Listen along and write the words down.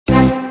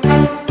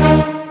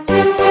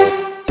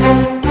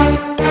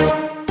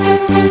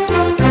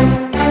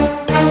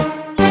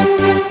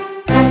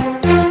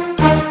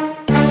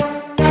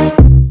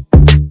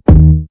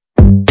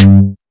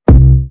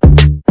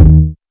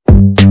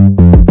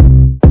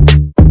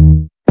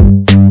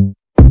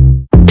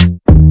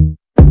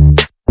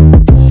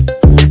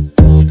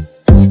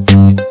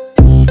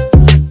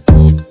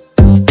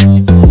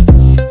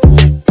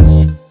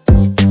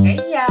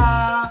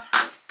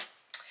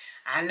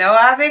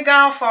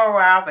around for a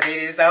while, but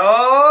it is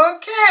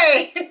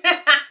okay.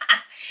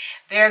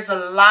 There's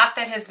a lot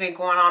that has been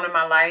going on in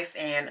my life,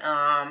 and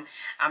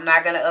I'm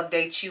not going to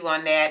update you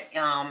on that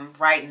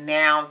right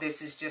now.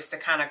 This is just to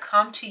kind of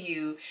come to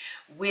you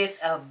with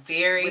a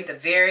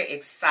very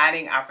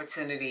exciting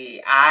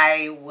opportunity.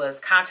 I was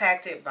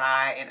contacted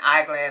by an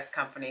eyeglass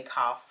company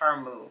called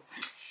Firmoo.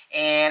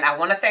 And I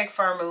want to thank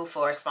Firmoo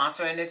for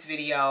sponsoring this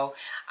video.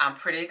 I'm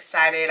pretty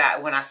excited.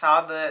 When I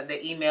saw the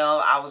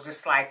email, I was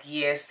just like,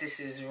 yes, this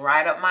is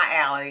right up my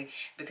alley,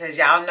 because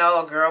y'all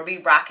know a girl be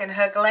rocking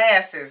her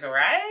glasses,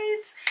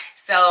 right?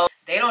 So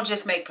they don't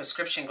just make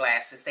prescription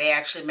glasses. They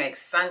actually make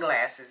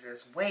sunglasses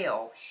as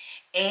well.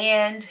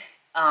 And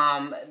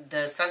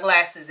the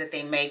sunglasses that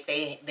they make,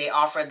 they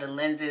offer the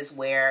lenses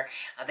where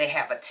they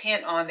have a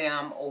tint on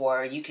them,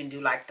 or you can do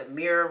like the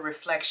mirror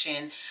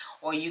reflection,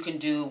 or you can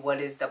do what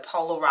is the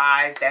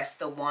polarized. That's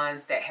the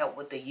ones that help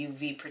with the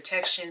UV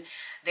protection.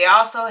 They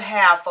also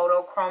have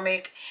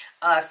photochromic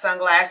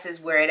sunglasses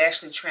where it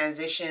actually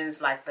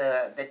transitions, like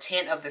the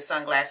tint of the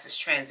sunglasses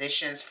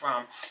transitions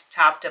from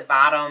top to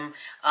bottom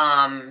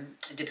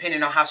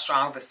depending on how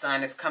strong the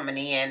sun is coming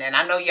in. And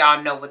I know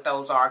y'all know what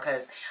those are,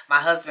 because my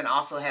husband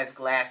also has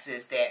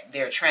glasses that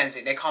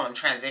they call them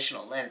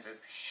transitional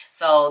lenses.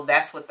 So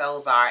that's what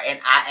those are. And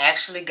I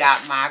actually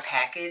got my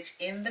package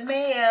in the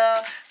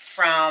mail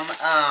from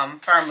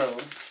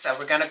Firmoo. So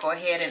we're going to go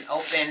ahead and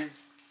open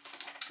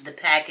the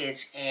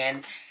package,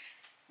 and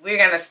we're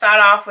going to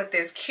start off with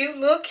this cute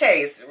little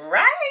case,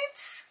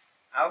 right?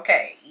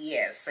 Okay,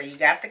 yes. So you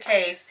got the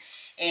case,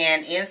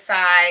 and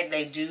inside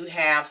they do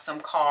have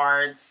some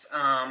cards,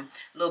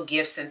 little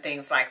gifts and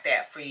things like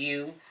that for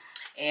you.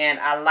 And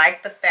I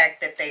like the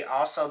fact that they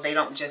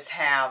don't just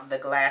have the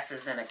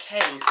glasses in a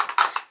case.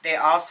 They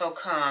also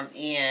come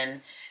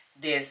in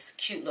this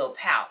cute little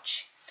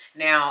pouch.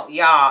 Now,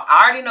 y'all,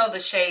 I already know the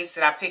shades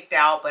that I picked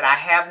out, but I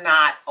have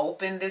not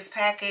opened this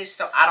package,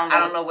 so I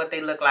don't know what they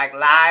look like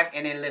live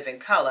and in living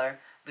color,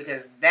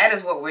 because that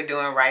is what we're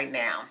doing right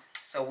now.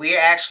 So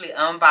we're actually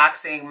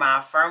unboxing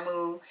my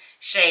Firmoo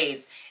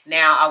shades.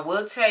 Now, I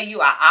will tell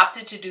you, I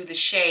opted to do the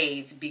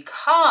shades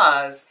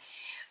because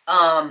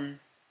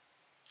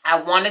I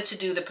wanted to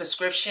do the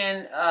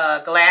prescription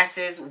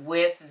glasses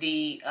with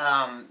the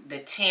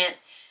tint,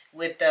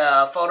 with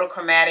the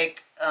photochromatic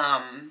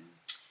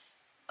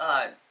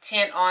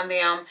tint on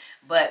them.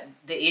 But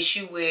the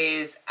issue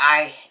is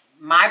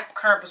my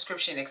current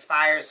prescription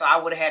expired, so I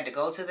would have had to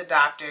go to the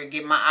doctor,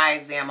 get my eye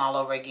exam all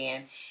over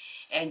again,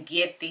 and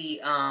get the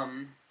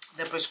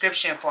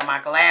prescription for my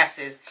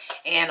glasses.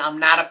 And I'm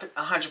not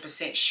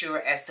 100% sure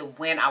as to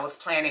when I was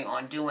planning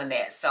on doing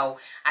that. So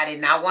I did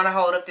not want to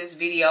hold up this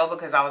video,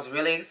 because I was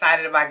really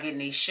excited about getting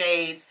these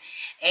shades.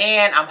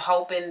 And I'm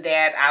hoping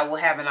that I will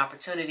have an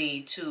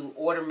opportunity to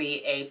order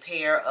me a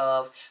pair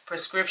of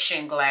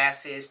prescription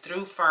glasses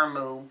through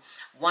Firmoo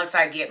once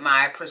I get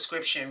my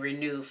prescription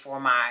renewed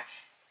for my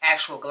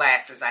actual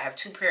glasses. I have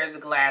 2 pairs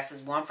of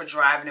glasses, one for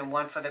driving and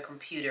one for the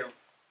computer.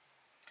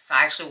 So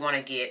I actually want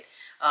to get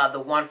the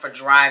one for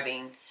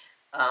driving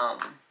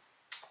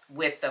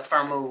with the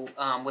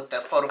Firmoo, with the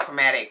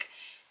photochromatic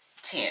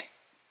tint.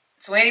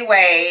 So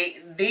anyway,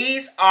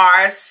 these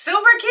are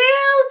super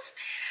cute.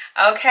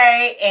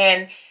 Okay,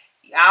 and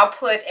I'll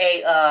put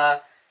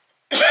a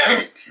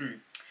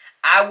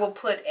I will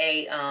put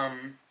a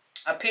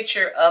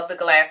picture of the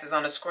glasses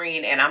on the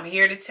screen, and I'm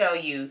here to tell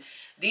you,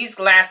 these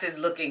glasses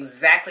look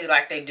exactly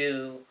like they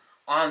do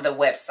on the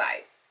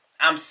website.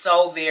 I'm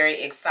so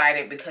very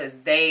excited,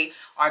 because they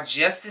are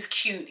just as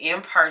cute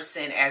in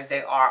person as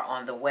they are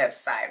on the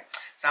website.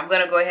 So I'm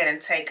going to go ahead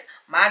and take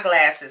my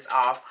glasses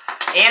off,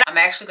 and I'm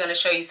actually going to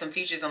show you some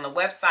features on the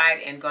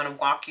website and going to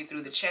walk you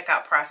through the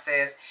checkout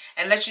process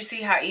and let you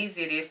see how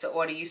easy it is to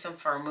order you some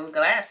Firmoo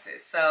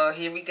glasses. So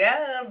here we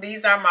go.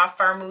 These are my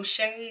Firmoo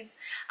shades.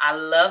 I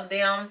love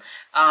them.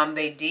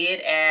 They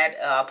did add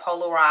a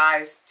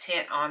polarized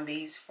tint on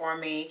these for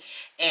me,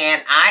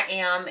 and I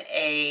am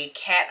a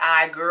cat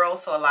eye girl,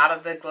 so a lot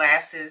of the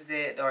glasses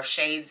or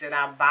shades that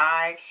I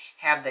buy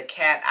have the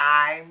cat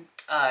eye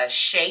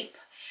shape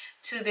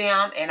to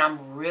them, and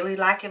I'm really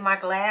liking my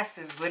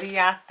glasses. What do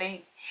y'all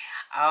think?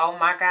 Oh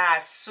my God,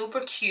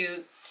 super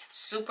cute,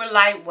 super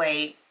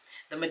lightweight.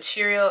 The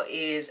material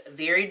is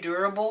very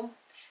durable.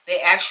 They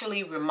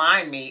actually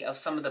remind me of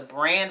some of the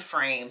brand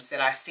frames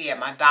that I see at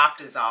my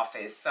doctor's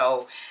office.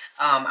 So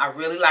I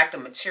really like the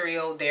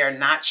material. They're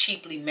not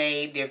cheaply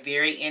made. They're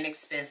very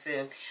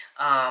inexpensive,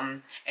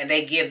 and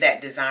they give that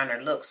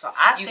designer look. So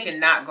I think you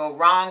cannot go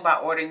wrong by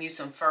ordering you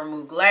some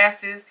Firmoo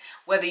glasses.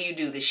 Whether you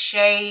do the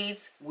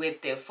shades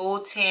with the full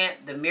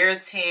tint, the mirror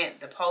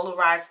tint, the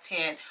polarized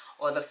tint,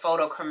 or the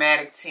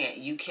photochromatic tint,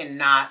 you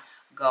cannot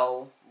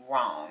go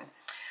wrong.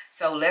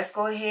 So let's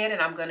go ahead,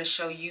 and I'm going to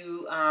show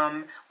you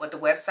what the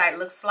website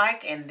looks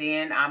like, and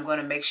then I'm going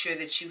to make sure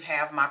that you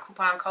have my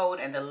coupon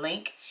code and the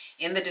link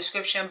in the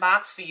description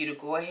box for you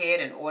to go ahead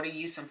and order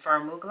you some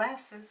Firmoo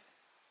glasses.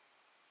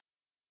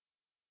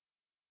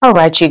 All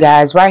right, you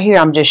guys, right here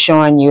I'm just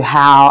showing you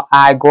how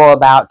I go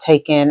about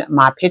taking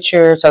my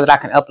picture so that I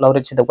can upload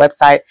it to the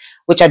website,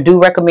 which I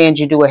do recommend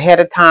you do ahead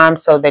of time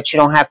so that you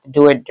don't have to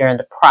do it during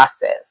the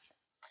process.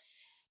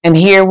 And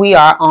here we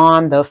are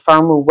on the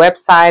Firmoo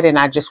website, and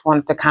I just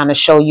wanted to kind of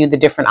show you the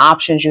different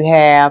options you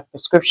have: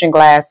 prescription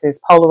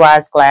glasses,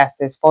 polarized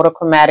glasses,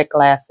 photochromatic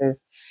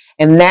glasses,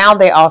 and now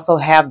they also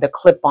have the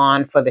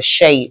clip-on for the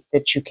shades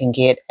that you can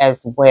get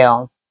as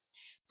well.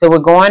 So we're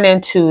going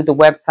into the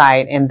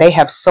website, and they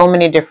have so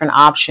many different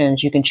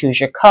options. You can choose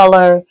your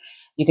color.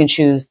 You can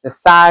choose the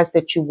size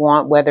that you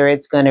want, whether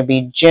it's going to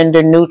be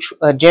gender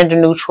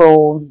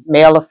neutral,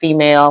 male or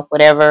female,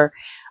 whatever.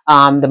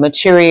 The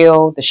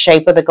material, the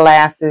shape of the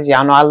glasses.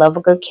 Y'all know I love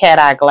a good cat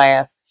eye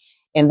glass.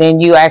 And then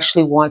you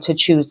actually want to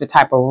choose the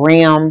type of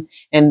rim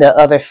and the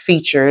other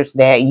features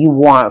that you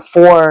want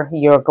for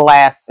your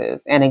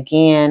glasses. And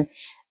again,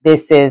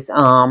 this is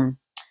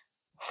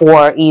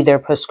for either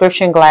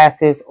prescription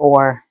glasses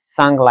or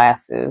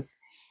sunglasses.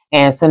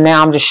 And so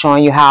now I'm just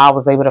showing you how I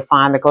was able to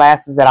find the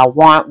glasses that I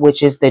want,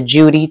 which is the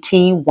Judy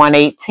T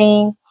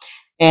 118.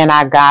 And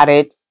I got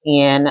it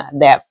in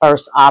that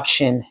first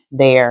option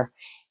there.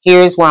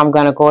 Here's where I'm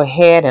going to go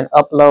ahead and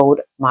upload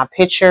my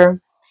picture.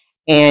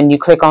 And you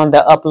click on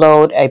the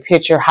upload a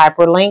picture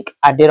hyperlink.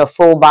 I did a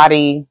full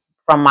body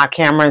from my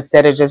camera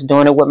instead of just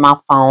doing it with my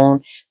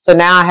phone. So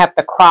now I have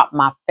to crop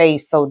my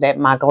face so that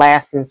my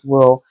glasses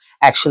will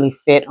actually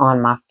fit on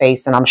my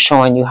face, and I'm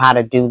showing you how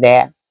to do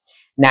that.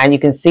 Now you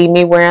can see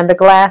me wearing the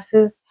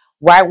glasses.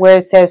 Right where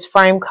it says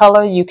frame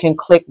color, you can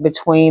click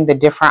between the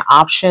different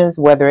options,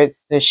 whether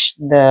it's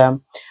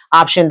the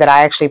option that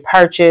I actually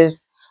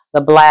purchased,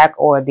 the black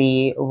or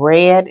the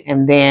red,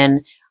 and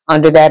then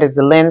under that is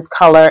the lens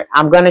color.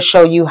 I'm going to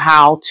show you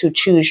how to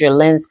choose your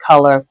lens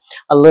color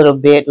a little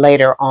bit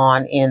later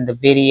on in the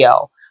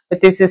video. But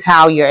this is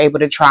how you're able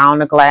to try on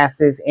the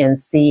glasses and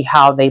see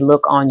how they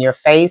look on your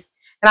face.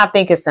 And I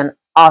think it's an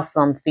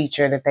awesome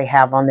feature that they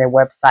have on their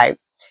website.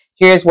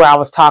 Here's where I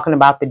was talking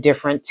about the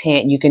different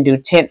tint. You can do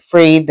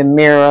tint-free, the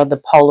mirror, the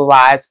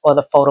polarized, or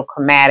the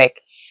photochromatic.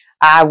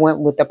 I went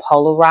with the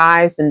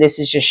polarized, and this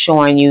is just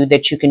showing you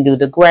that you can do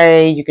the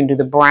gray, you can do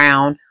the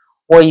brown,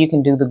 or you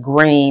can do the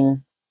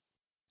green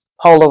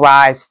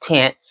polarized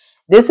tint.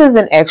 This is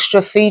an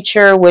extra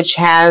feature which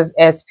has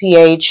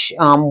SPH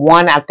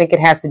 1. I think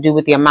it has to do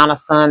with the amount of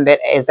sun that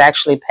is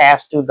actually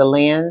passed through the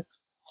lens.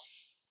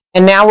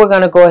 And now we're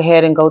going to go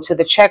ahead and go to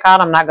the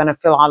checkout. I'm not going to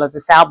fill all of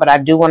this out, but I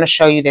do want to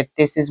show you that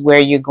this is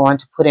where you're going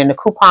to put in the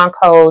coupon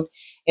code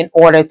in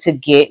order to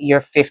get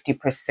your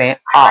 50%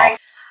 off.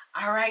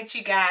 All right,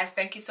 you guys,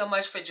 thank you so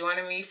much for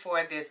joining me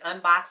for this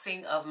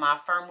unboxing of my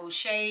Firmoo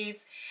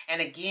shades.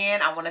 And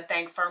again, I want to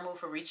thank Firmoo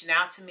for reaching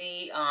out to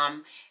me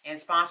and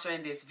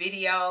sponsoring this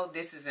video.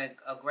 This is a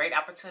great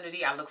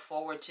opportunity. I look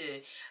forward to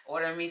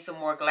ordering me some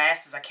more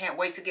glasses. I can't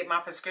wait to get my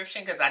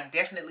prescription because I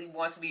definitely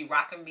want to be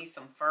rocking me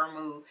some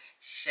Firmoo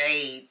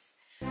shades.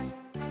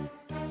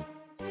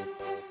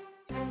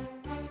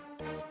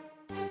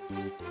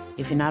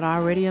 If you're not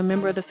already a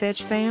member of the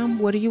Fetch fam,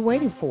 what are you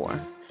waiting for?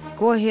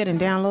 Go ahead and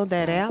download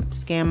that app,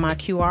 scan my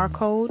QR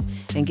code,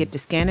 and get to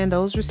scanning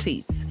those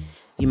receipts.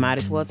 You might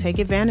as well take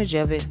advantage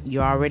of it.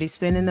 You're already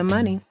spending the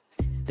money.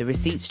 The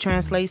receipts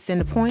translates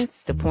into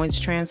points, the points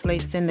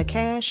translates into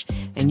cash,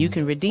 and you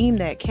can redeem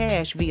that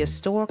cash via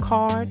store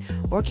card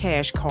or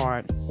cash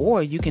card,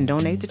 or you can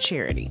donate to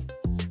charity.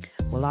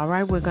 Well, all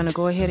right, we're going to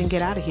go ahead and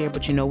get out of here,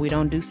 but you know we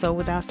don't do so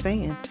without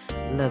saying,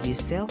 love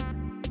yourself,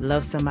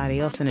 love somebody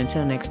else, and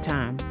until next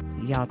time,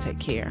 y'all take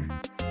care.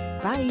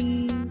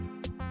 Bye.